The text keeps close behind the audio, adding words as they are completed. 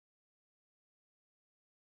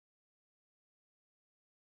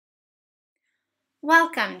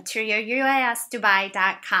Welcome to your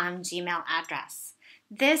UASDubai.com Gmail address.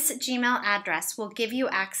 This Gmail address will give you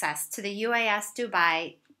access to the UAS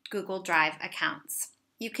Dubai Google Drive accounts.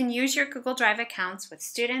 You can use your Google Drive accounts with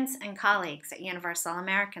students and colleagues at Universal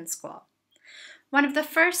American School. One of the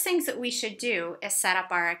first things that we should do is set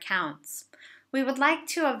up our accounts. We would like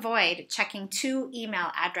to avoid checking 2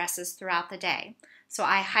 email addresses throughout the day, so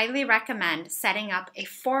I highly recommend setting up a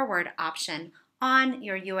forward option on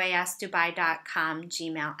your UASDubai.com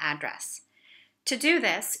Gmail address. To do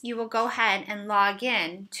this, you will go ahead and log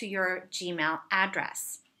in to your Gmail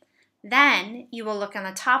address. Then you will look in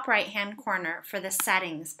the top right-hand corner for the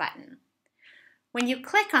Settings button. When you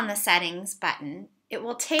click on the Settings button, it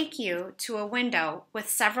will take you to a window with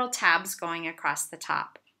several tabs going across the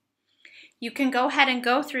top. You can go ahead and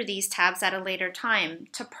go through these tabs at a later time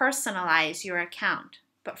to personalize your account,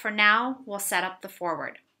 but for now, we'll set up the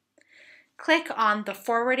forward. Click on the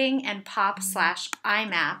Forwarding and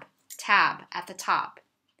POP/IMAP tab at the top.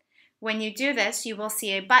 When you do this, you will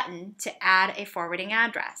see a button to add a forwarding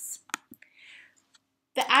address.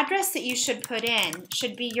 The address that you should put in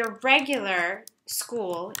should be your regular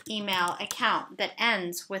school email account that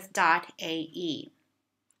ends with .ae.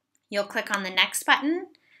 You'll click on the Next button,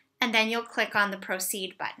 and then you'll click on the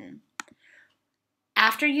Proceed button.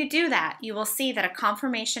 After you do that, you will see that a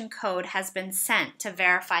confirmation code has been sent to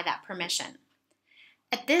verify that permission.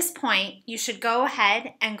 At this point, you should go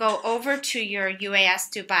ahead and go over to your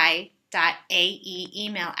UASDubai.ae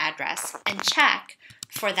email address and check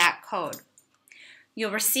for that code. You'll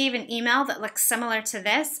receive an email that looks similar to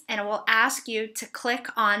this, and it will ask you to click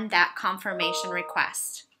on that confirmation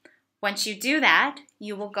request. Once you do that,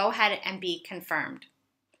 you will go ahead and be confirmed.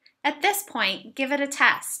 At this point, give it a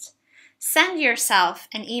test. Send yourself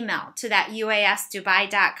an email to that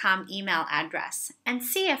UASDubai.com email address and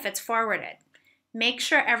see if it's forwarded. Make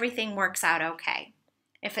sure everything works out okay.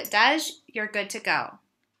 If it does, you're good to go.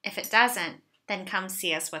 If it doesn't, then come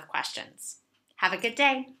see us with questions. Have a good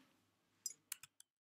day.